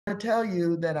to tell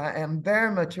you that I am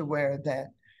very much aware that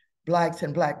Blacks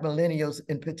and Black millennials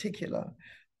in particular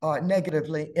are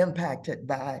negatively impacted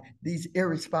by these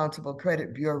irresponsible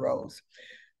credit bureaus.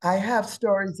 I have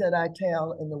stories that I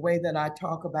tell in the way that I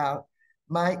talk about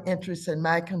my interests and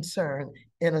my concern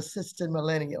in assisting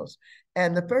millennials.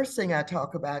 And the first thing I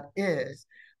talk about is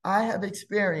I have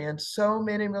experienced so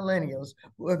many millennials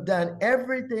who have done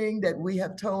everything that we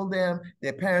have told them,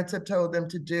 their parents have told them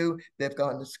to do. They've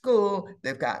gone to school,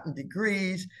 they've gotten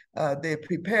degrees, they've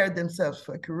prepared themselves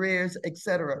for careers,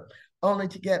 etc., only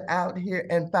to get out here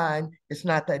and find it's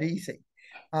not that easy.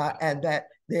 And that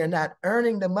they're not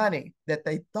earning the money that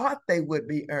they thought they would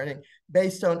be earning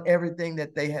based on everything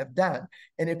that they have done.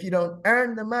 And if you don't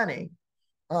earn the money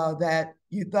that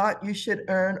you thought you should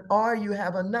earn, or you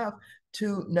have enough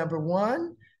to, number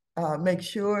one, make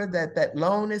sure that that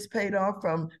loan is paid off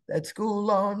from that school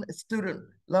loan, student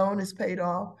loan is paid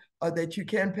off, or that you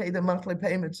can pay the monthly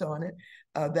payments on it,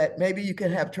 that maybe you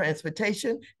can have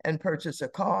transportation and purchase a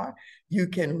car. You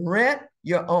can rent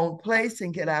your own place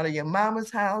and get out of your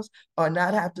mama's house, or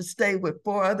not have to stay with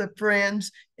 4 other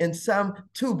friends in some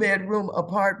 2-bedroom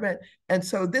apartment. And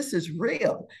so this is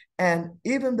real. And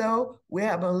even though we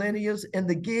have millennials in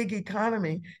the gig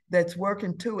economy that's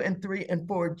working 2 and 3 and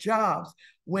 4 jobs,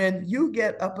 when you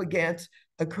get up against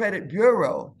a credit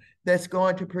bureau that's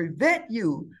going to prevent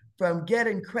you from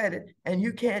getting credit, and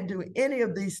you can't do any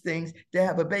of these things to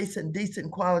have a base and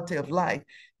decent quality of life,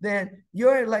 then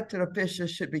your elected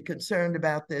officials should be concerned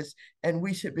about this, and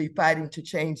we should be fighting to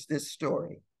change this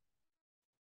story.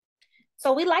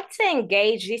 So we like to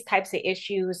engage these types of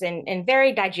issues in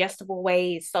very digestible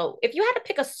ways. So if you had to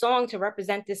pick a song to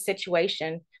represent this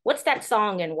situation, what's that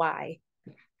song and why?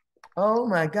 Oh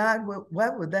my God,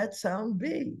 what would that song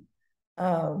be?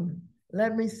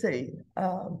 Let me see.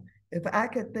 If I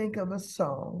could think of a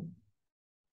song.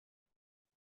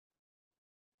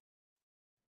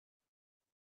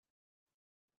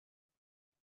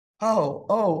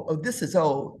 Oh, this is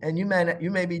old, and you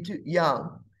may be too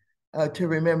young to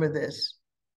remember this.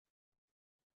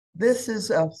 This is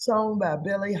a song by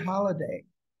Billie Holiday.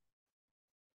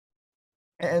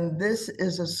 And this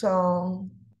is a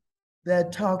song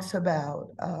that talks about,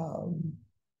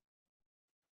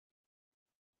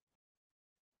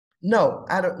 no,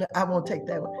 I won't take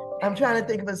that one. I'm trying to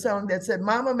think of a song that said,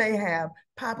 Mama may have,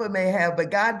 Papa may have,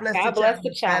 but God bless the God child bless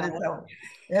the that is child. own.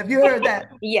 Have you heard that?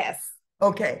 Yes.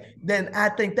 Okay, then I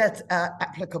think that's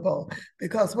applicable,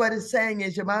 because what it's saying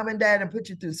is your mom and dad have put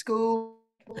you through school,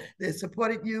 they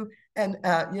supported you, and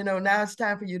now it's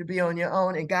time for you to be on your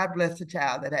own, and God bless the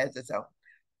child that has its own.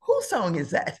 Whose song is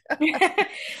that?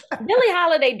 Billie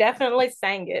Holiday definitely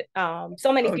sang it.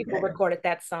 So many people Okay. recorded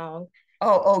that song.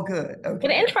 Oh, good. But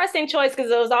an Okay. interesting choice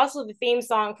because it was also the theme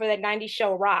song for that 90s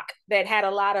show Rock that had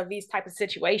a lot of these type of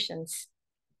situations.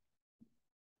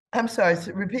 I'm sorry,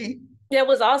 repeat. There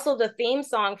was also the theme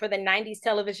song for the 90s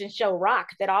television show Rock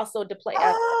that also depicted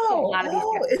a lot of these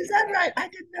Oh, types of is that right? situations. I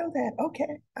didn't know that.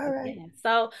 Okay. All right. Yeah.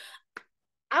 So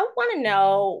I want to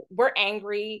know, we're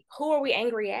angry. Who are we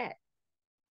angry at?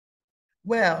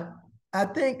 Well, I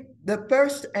think the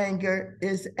first anger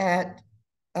is at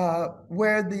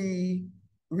where the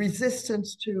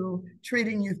resistance to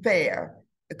treating you fair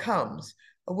comes.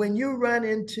 When you run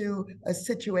into a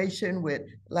situation with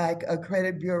like a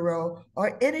credit bureau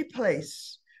or any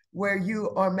place where you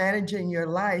are managing your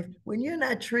life, when you're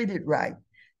not treated right,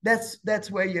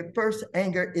 that's where your first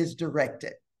anger is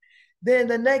directed. Then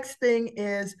the next thing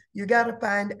is you got to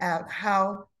find out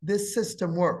how this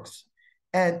system works.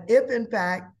 And if in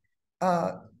fact,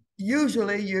 uh,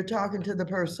 usually you're talking to the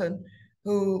person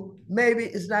who maybe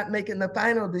is not making the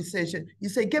final decision, you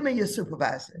say, give me your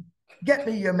supervisor, get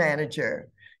me your manager.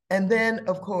 And then,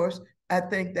 of course, I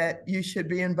think that you should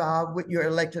be involved with your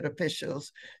elected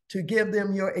officials to give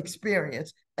them your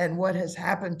experience and what has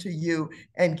happened to you,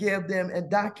 and give them and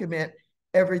document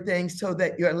everything so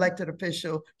that your elected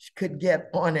official could get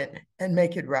on it and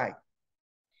make it right.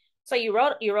 So you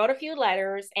wrote a few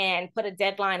letters and put a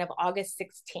deadline of August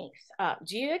 16th.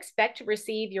 Do you expect to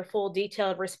receive your full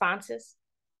detailed responses?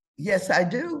 Yes, I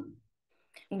do.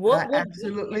 I What would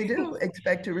absolutely do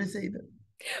expect to receive it.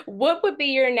 what would be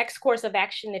your next course of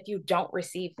action if you don't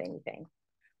receive anything?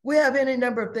 We have any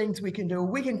number of things we can do.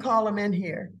 We can call them in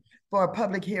here for a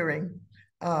public hearing,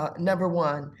 number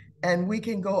one, and we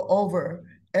can go over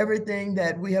everything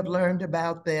that we have learned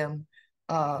about them.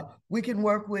 We can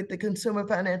work with the Consumer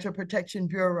Financial Protection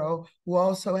Bureau, who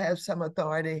also has some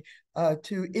authority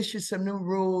to issue some new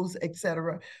rules, et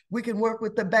cetera. We can work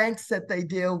with the banks that they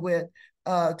deal with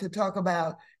to talk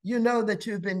about, that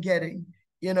you've been getting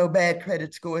bad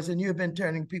credit scores and you've been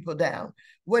turning people down.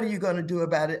 what are you going to do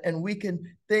about it? And we can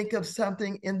think of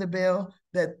something in the bill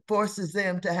that forces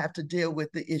them to have to deal with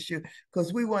the issue,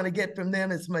 because we want to get from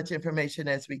them as much information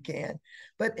as we can.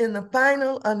 But in the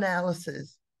final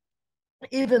analysis,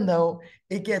 even though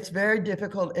it gets very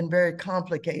difficult and very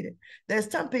complicated,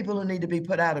 there's some people who need to be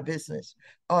put out of business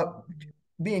or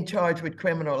being charged with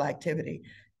criminal activity.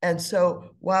 And so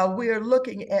while we're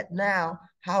looking at now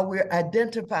how we're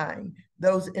identifying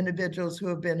those individuals who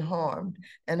have been harmed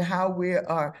and how we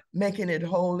are making it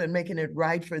whole and making it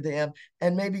right for them,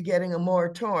 and maybe getting a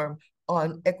moratorium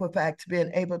on Equifax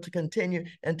being able to continue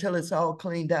until it's all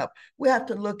cleaned up, we have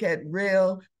to look at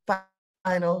real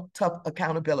final tough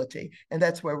accountability, and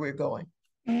that's where we're going.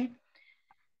 Mm-hmm.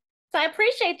 So I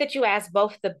appreciate that you asked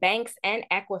both the banks and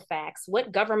Equifax,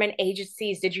 what government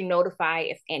agencies did you notify,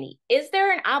 if any? Is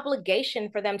there an obligation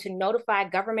for them to notify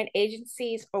government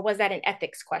agencies, or was that an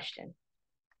ethics question?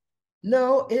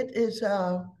 No, it is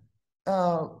the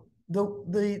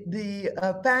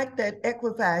fact that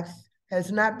Equifax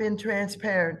has not been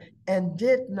transparent and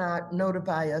did not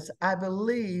notify us. I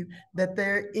believe that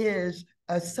there is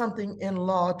something in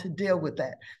law to deal with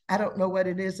that. I don't know what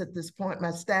it is at this point.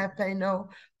 My staff may know,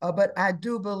 but I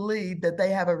do believe that they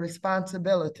have a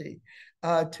responsibility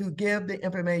to give the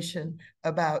information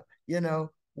about,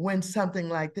 when something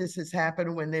like this has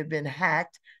happened, when they've been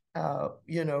hacked,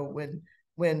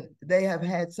 when they have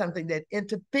had something that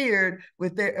interfered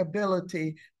with their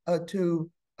ability to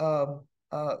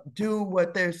do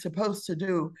what they're supposed to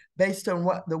do based on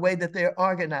the way that they're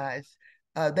organized.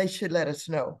 They should let us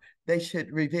know. They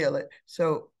should reveal it.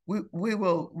 So we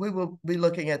will be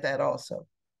looking at that also.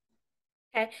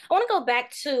 Okay, I want to go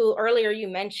back to earlier you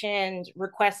mentioned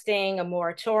requesting a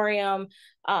moratorium.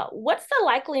 What's the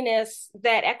likeliness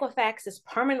that Equifax is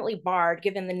permanently barred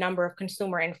given the number of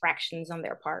consumer infractions on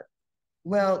their part?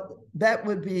 Well, that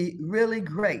would be really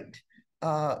great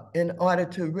in order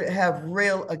to have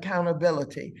real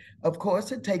accountability. Of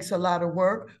course, it takes a lot of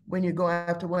work when you go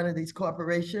after one of these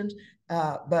corporations,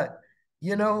 but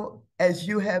as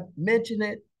you have mentioned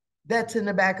it, that's in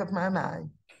the back of my mind.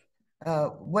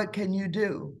 What can you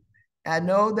do? I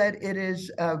know that it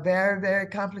is a very, very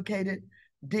complicated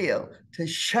deal to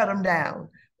shut them down,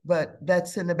 but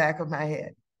that's in the back of my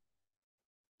head.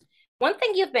 One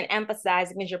thing you've been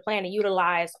emphasizing is your plan to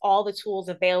utilize all the tools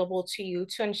available to you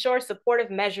to ensure supportive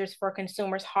measures for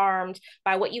consumers harmed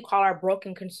by what you call our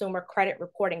broken consumer credit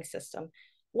reporting system.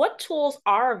 What tools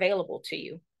are available to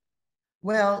you?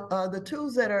 Well, the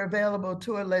tools that are available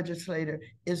to a legislator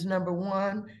is, number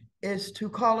one, is to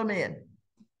call them in,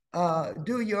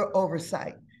 do your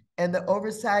oversight. And the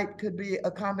oversight could be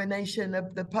a combination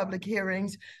of the public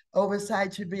hearings.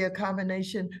 Oversight should be a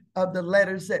combination of the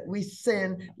letters that we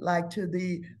send, like to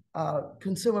the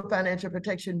Consumer Financial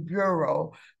Protection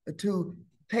Bureau, to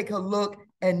take a look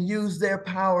and use their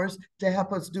powers to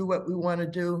help us do what we want to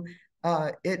do.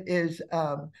 It is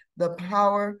the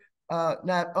power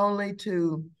not only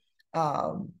to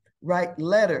write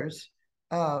letters,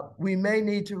 we may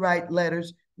need to write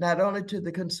letters not only to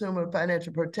the Consumer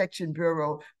Financial Protection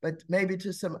Bureau, but maybe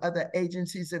to some other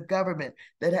agencies of government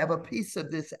that have a piece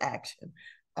of this action.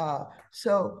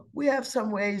 So we have some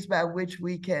ways by which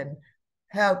we can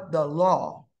help the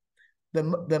law.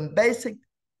 The basic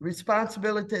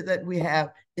responsibility that we have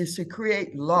is to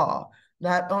create law,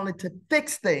 not only to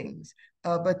fix things,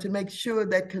 but to make sure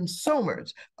that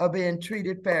consumers are being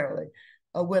treated fairly.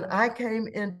 When I came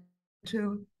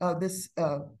into this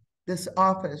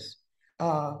office,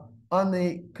 on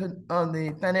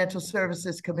the Financial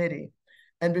Services Committee,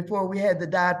 and before we had the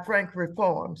Dodd-Frank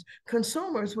reforms,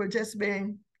 consumers were just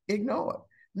being ignored.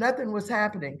 Nothing was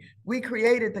happening. We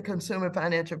created the Consumer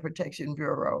Financial Protection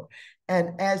Bureau.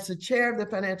 And as the chair of the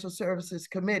Financial Services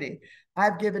Committee,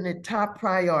 I've given it top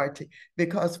priority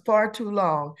because far too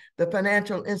long, the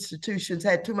financial institutions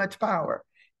had too much power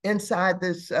inside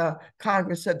this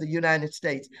Congress of the United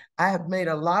States. I have made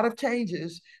a lot of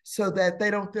changes so that they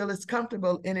don't feel as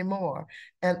comfortable anymore.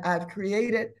 And I've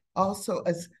created also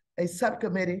a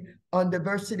subcommittee on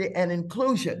diversity and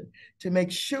inclusion to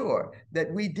make sure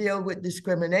that we deal with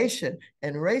discrimination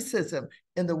and racism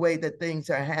in the way that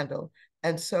things are handled.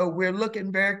 And so we're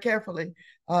looking very carefully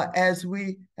as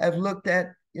we have looked at,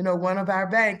 one of our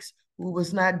banks who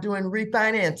was not doing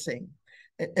refinancing.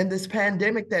 In this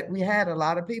pandemic that we had, a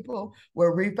lot of people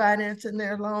were refinancing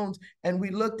their loans, and we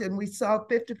looked and we saw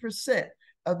 50%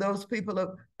 of those people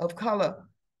of color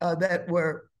that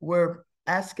were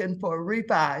asking for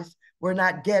refis were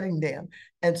not getting them.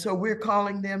 And so we're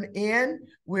calling them in.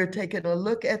 We're taking a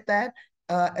look at that.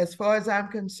 As far as I'm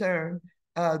concerned,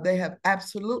 they have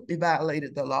absolutely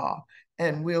violated the law,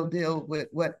 and we'll deal with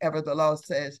whatever the law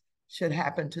says should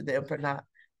happen to them for not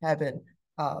having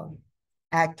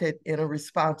acted in a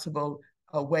responsible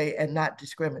way and not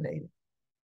discriminated.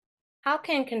 How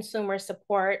can consumers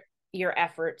support your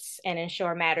efforts and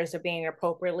ensure matters are being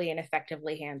appropriately and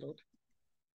effectively handled?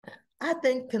 I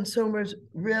think consumers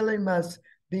really must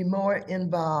be more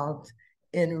involved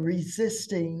in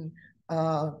resisting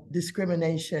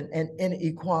discrimination and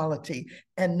inequality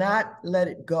and not let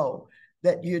it go.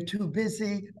 That you're too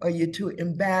busy or you're too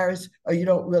embarrassed or you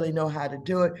don't really know how to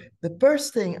do it. The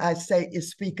first thing I say is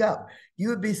speak up. You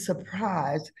would be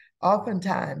surprised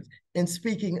oftentimes in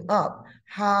speaking up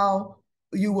how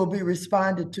you will be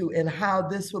responded to and how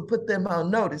this will put them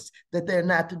on notice that they're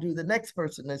not to do the next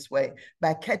person this way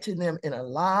by catching them in a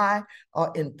lie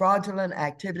or in fraudulent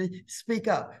activity. Speak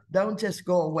up. Don't just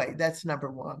go away. That's number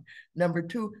one. Number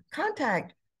two,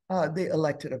 contact the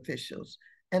elected officials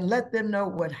and let them know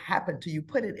what happened to you.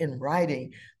 Put it in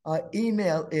writing,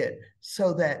 email it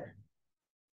so that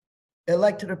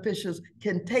elected officials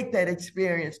can take that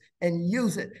experience and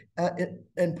use it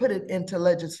and put it into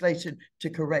legislation to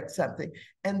correct something.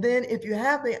 And then if you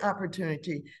have the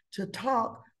opportunity to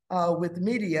talk with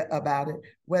media about it,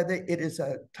 whether it is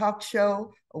a talk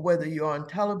show or whether you're on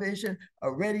television,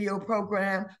 a radio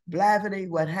program, Blavity,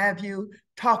 what have you,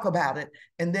 talk about it.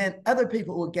 And then other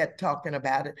people will get talking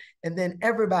about it. And then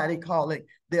everybody calling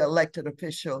the elected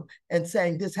official and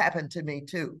saying, this happened to me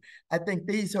too. I think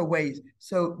these are ways.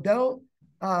 So don't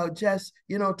just,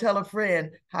 tell a friend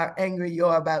how angry you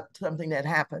are about something that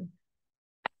happened.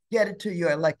 Get it to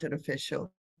your elected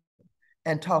official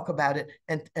and talk about it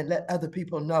and let other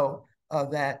people know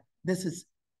that this is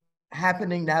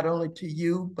happening not only to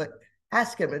you, but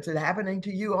ask them, is it happening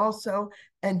to you also?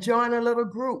 And join a little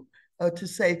group to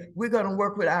say, we're going to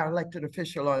work with our elected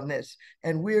official on this,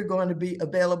 and we're going to be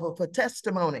available for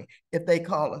testimony if they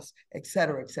call us, et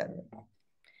cetera, et cetera.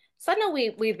 So I know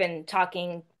we've been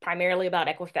talking primarily about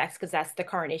Equifax because that's the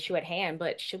current issue at hand,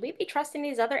 but should we be trusting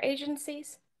these other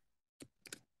agencies?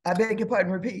 I beg your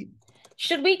pardon, repeat.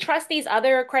 Should we trust these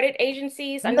other credit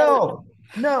agencies? No,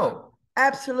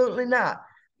 absolutely not.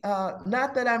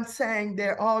 Not that I'm saying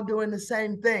they're all doing the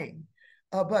same thing,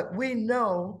 but we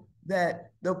know that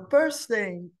the first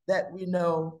thing that we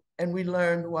know and we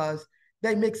learned was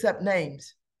they mix up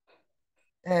names.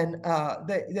 And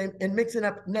they in mixing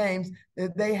up names,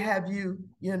 they have you,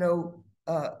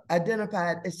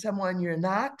 identified as someone you're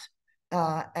not,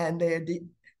 and they're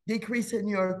decreasing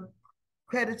your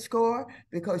credit score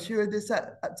because you're this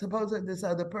supposedly this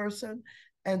other person.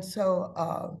 And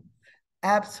so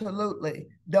absolutely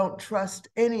don't trust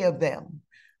any of them.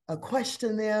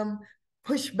 Question them,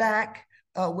 push back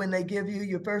when they give you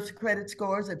your first credit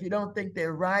scores if you don't think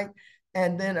they're right.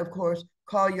 And then, of course,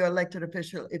 call your elected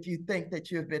official if you think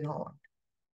that you've been harmed.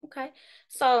 Okay.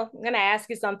 So I'm going to ask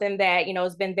you something that,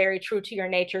 has been very true to your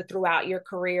nature throughout your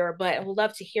career, but I would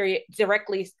love to hear it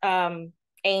directly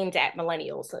aimed at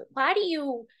millennials. So why do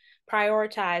you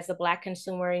prioritize the Black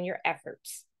consumer in your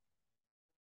efforts?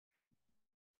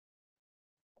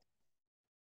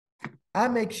 I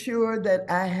make sure that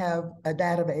I have a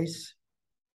database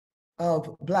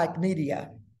of Black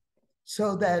media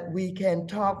so that we can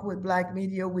talk with Black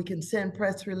media, we can send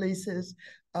press releases,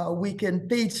 we can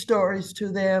feed stories to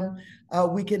them,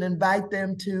 we can invite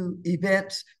them to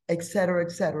events, et cetera,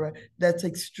 et cetera. That's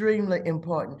extremely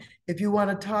important. If you want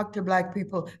to talk to Black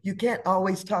people, you can't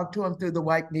always talk to them through the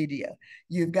white media.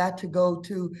 You've got to go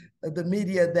to the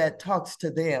media that talks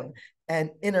to them and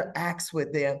interacts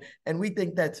with them. And we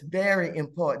think that's very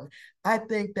important. I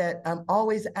think that I'm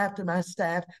always after my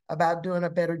staff about doing a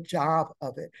better job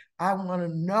of it. I want to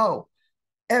know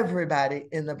everybody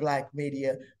in the Black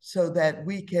media so that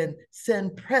we can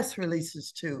send press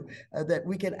releases to, that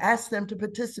we can ask them to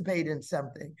participate in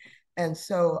something. And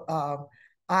so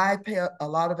I pay a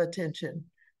lot of attention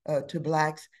to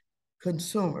Blacks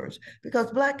consumers because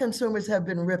Black consumers have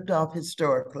been ripped off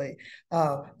historically.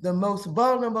 The most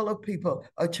vulnerable of people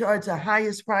are charged the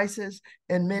highest prices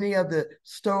in many of the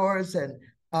stores, and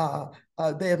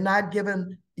they have not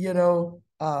given,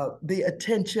 the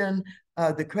attention.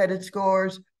 The credit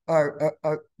scores are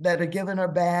that are given are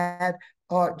bad,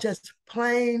 or just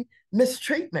plain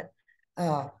mistreatment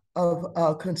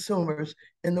of consumers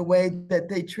in the way that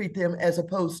they treat them as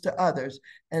opposed to others.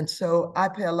 And so I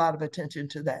pay a lot of attention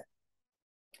to that.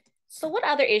 So what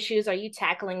other issues are you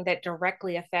tackling that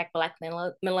directly affect Black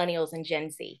millennials and Gen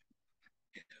Z?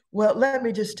 Well, let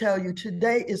me just tell you,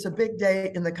 today is a big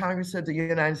day in the Congress of the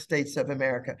United States of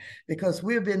America because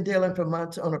we've been dealing for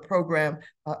months on a program,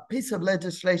 a piece of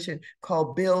legislation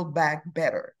called Build Back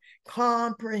Better.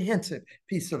 comprehensive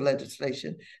piece of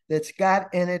legislation that's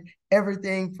got in it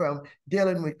everything from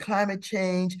dealing with climate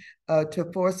change to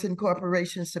forcing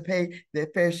corporations to pay their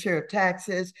fair share of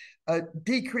taxes,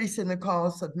 decreasing the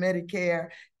cost of Medicare,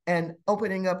 and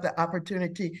opening up the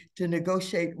opportunity to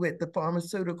negotiate with the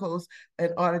pharmaceuticals in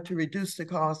order to reduce the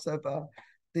cost of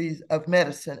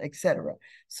medicine, et cetera.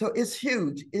 So it's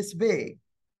huge, it's big.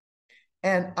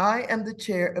 And I am the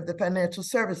chair of the Financial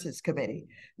Services Committee.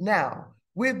 Now,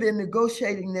 we've been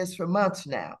negotiating this for months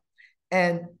now.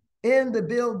 And in the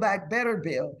Build Back Better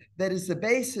bill, that is the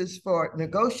basis for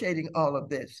negotiating all of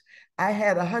this, I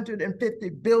had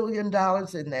 $150 billion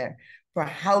in there for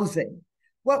housing.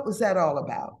 What was that all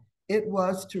about? It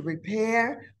was to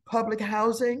repair public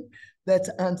housing that's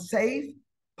unsafe,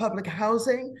 public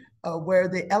housing where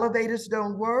the elevators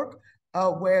don't work,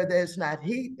 where there's not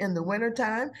heat in the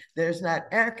wintertime, there's not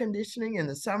air conditioning in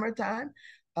the summertime,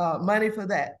 money for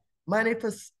that, money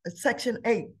for Section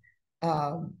 8,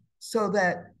 so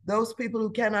that those people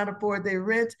who cannot afford their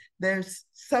rent, they're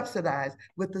subsidized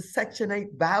with the Section 8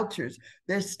 vouchers.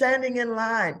 They're standing in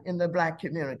line in the Black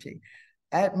community.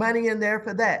 I had money in there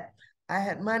for that. I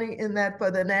had money in that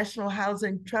for the National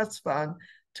Housing Trust Fund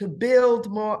to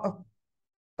build more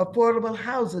affordable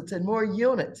houses and more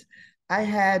units. I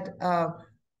had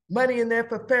money in there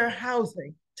for fair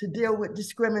housing to deal with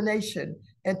discrimination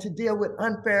and to deal with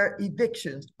unfair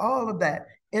evictions, all of that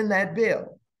in that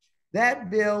bill.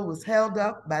 That bill was held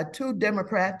up by 2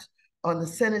 Democrats on the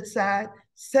Senate side,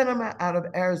 Sinema out of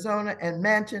Arizona and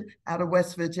Manchin out of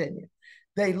West Virginia.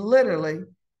 They literally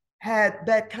had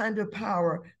that kind of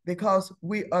power because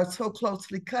we are so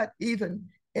closely cut even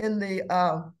in the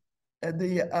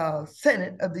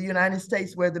Senate of the United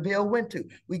States where the bill went to.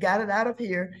 We got it out of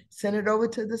here, sent it over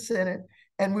to the Senate,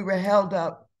 and we were held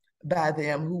up by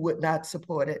them who would not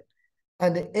support it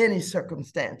under any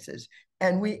circumstances.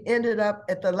 And we ended up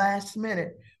at the last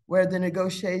minute where the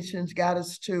negotiations got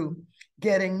us to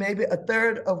getting maybe a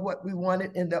third of what we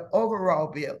wanted in the overall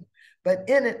bill. But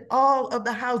in it, all of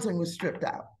the housing was stripped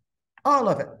out. All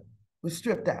of it was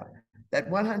stripped out. That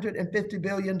 $150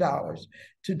 billion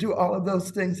to do all of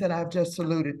those things that I've just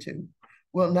alluded to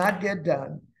will not get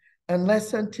done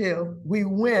unless until we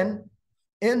win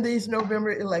in these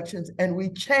November elections and we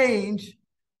change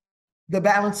the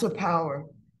balance of power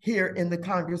here in the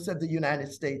Congress of the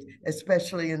United States,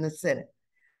 especially in the Senate.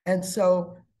 And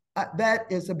so that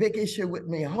is a big issue with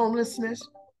me. Homelessness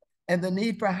and the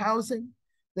need for housing,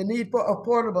 the need for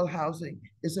affordable housing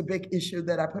is a big issue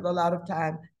that I put a lot of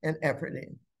time and effort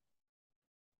in.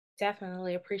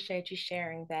 Definitely appreciate you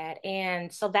sharing that.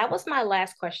 And so that was my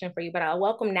last question for you, but I'll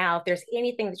welcome now if there's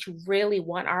anything that you really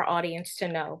want our audience to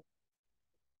know.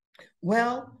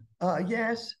 Well,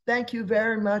 yes, thank you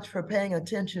very much for paying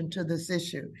attention to this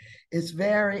issue. It's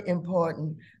very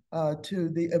important to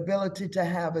the ability to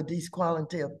have a decent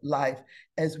quality of life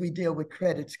as we deal with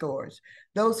credit scores.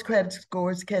 Those credit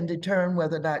scores can determine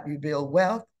whether or not you build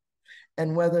wealth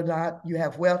and whether or not you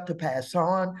have wealth to pass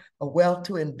on or wealth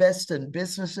to invest in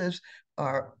businesses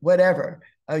or whatever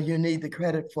you need the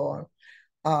credit for.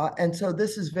 And so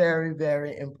this is very,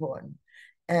 very important.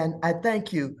 And I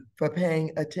thank you for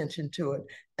paying attention to it.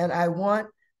 And I want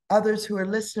others who are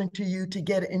listening to you to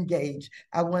get engaged.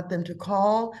 I want them to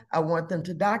call. I want them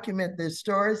to document their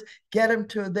stories, get them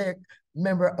to their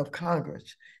member of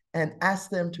Congress and ask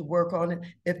them to work on it.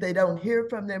 If they don't hear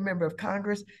from their member of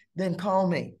Congress, then call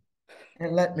me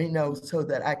and let me know so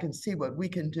that I can see what we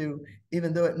can do,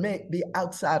 even though it may be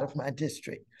outside of my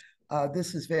district.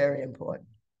 This is very important.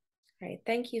 Great.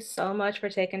 Thank you so much for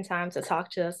taking time to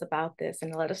talk to us about this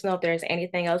and let us know if there's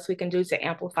anything else we can do to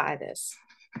amplify this.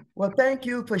 Well, thank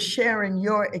you for sharing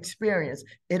your experience.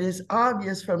 It is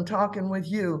obvious from talking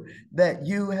with you that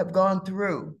you have gone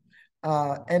through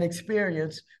an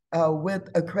experience with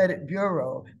a credit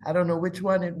bureau. I don't know which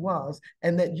one it was,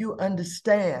 and that you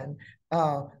understand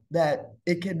that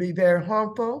it can be very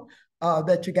harmful,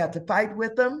 that you got to fight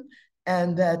with them,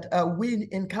 and that we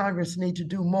in Congress need to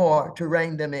do more to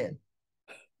rein them in.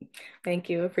 Thank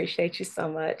you. Appreciate you so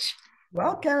much.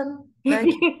 Welcome.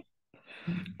 Thank you.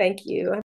 Thank you.